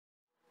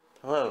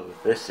Hello,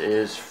 this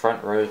is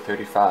Front Row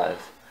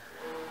 35.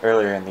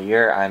 Earlier in the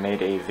year I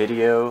made a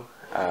video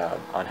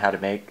on how to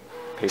make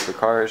paper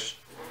cars,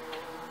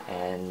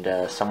 and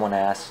someone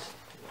asked,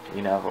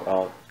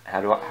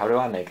 how do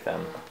I make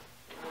them?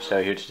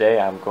 So here today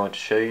I'm going to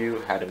show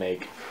you how to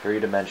make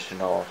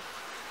three-dimensional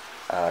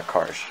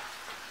cars.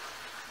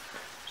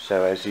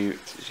 So as you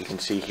can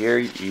see here,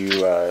 you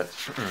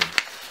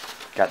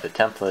got the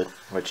template,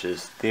 which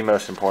is the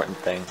most important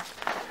thing.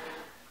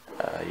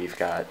 You've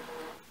got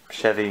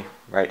Chevy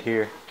right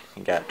here.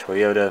 You got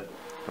Toyota,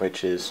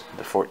 which is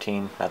the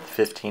 14, not the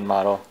 15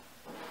 model,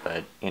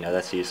 but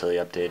that's easily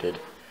updated.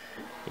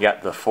 You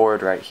got the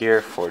Ford right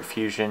here, Ford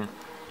Fusion,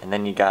 and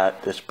then you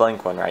got this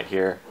blank one right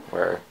here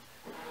where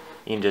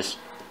you can just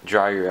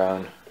draw your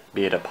own,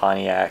 be it a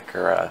Pontiac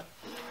or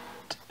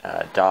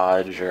a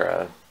Dodge or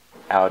a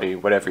Audi,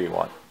 whatever you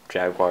want,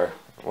 Jaguar,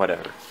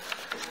 whatever.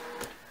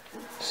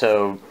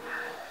 So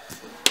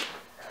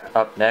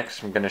up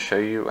next I'm going to show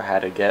you how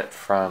to get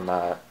from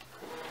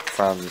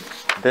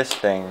this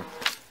thing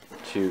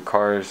to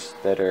cars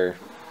that are,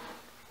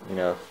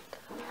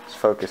 let's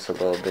focus a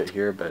little bit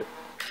here, but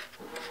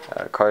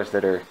cars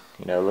that are,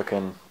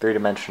 looking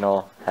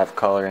three-dimensional, have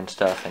color and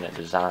stuff and a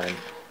design.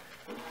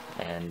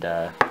 And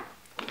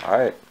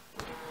alright,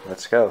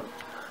 let's go.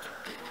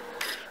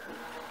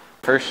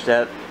 First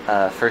step,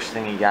 first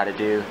thing you gotta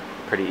do,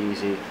 pretty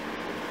easy,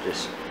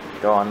 just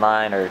go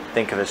online or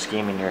think of a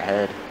scheme in your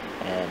head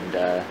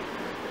and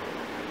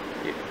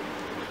you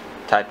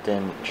typed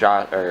in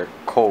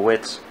Cole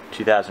Witt's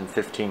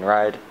 2015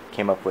 ride,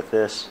 came up with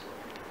this,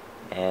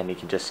 and you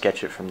can just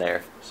sketch it from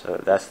there. So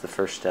that's the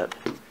first step.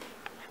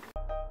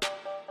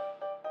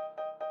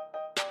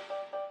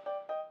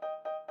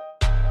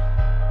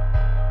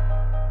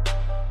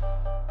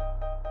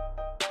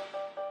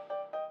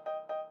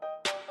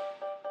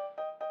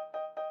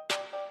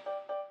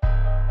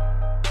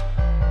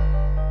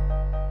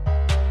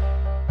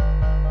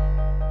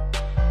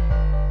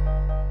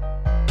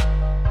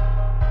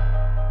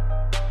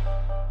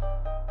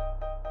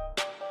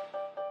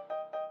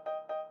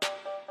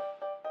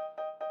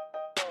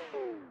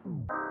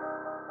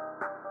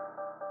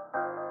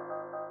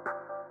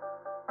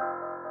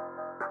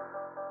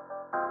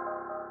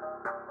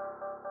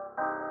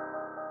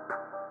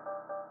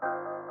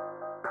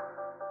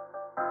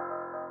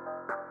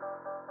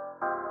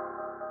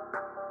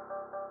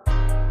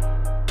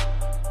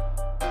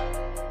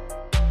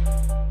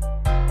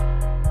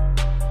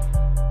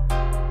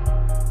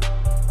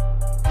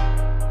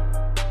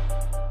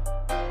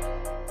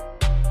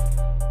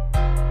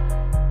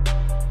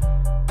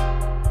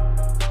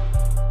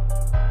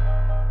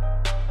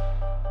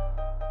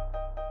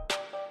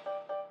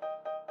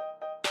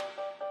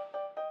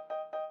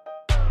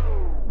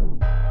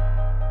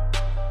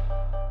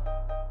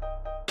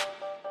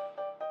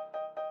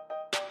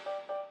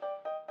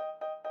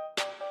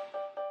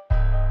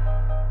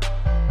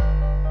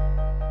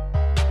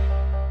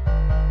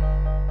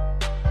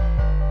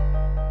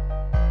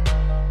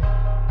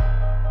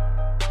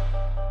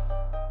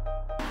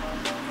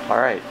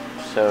 Alright,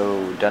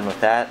 so done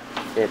with that.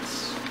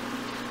 It's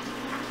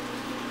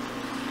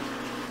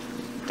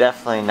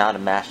definitely not a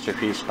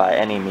masterpiece by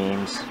any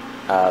means,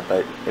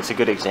 but it's a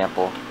good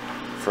example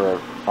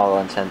for all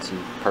intents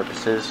and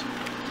purposes.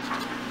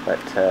 But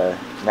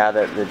now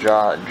that the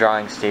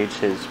drawing stage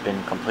has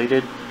been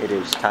completed, it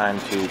is time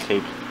to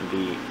take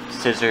the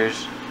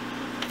scissors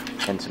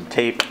and some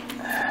tape,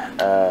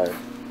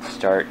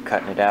 start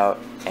cutting it out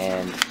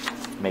and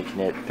making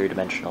it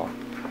three-dimensional.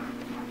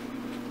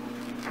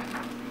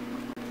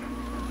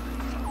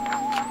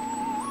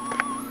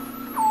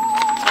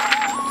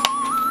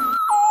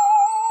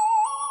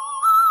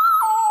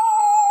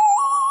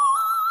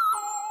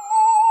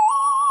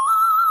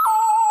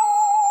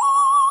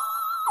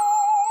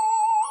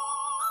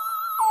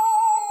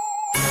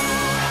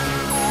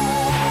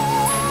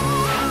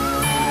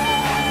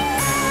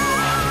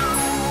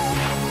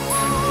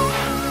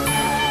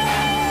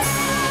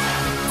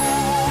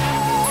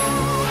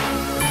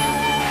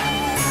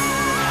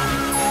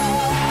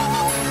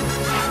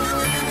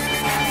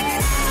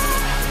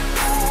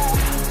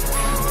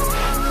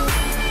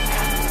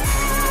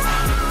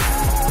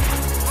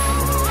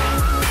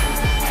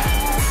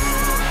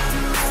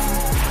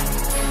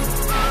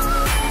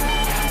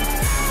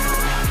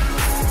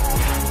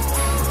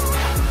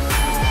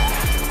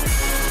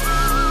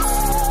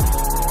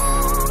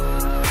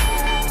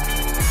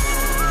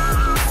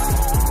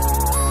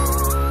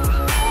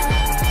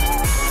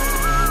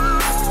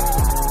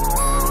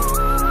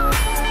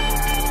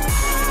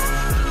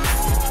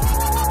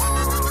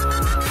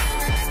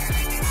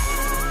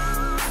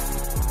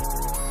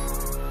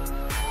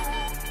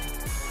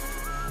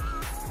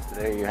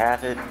 There you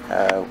have it.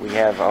 We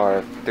have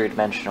our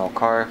three-dimensional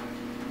car,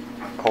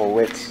 Cole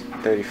Witt's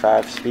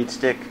 35 speed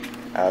stick.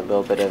 A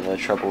little bit of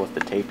trouble with the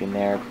taping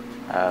there,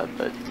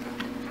 but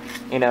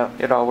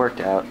it all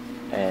worked out.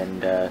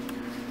 And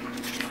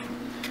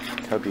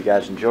hope you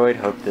guys enjoyed.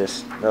 Hope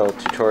this little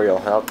tutorial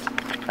helped.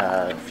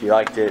 If you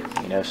liked it,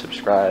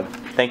 subscribe.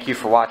 Thank you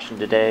for watching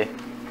today,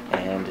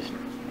 and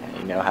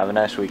have a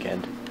nice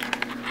weekend.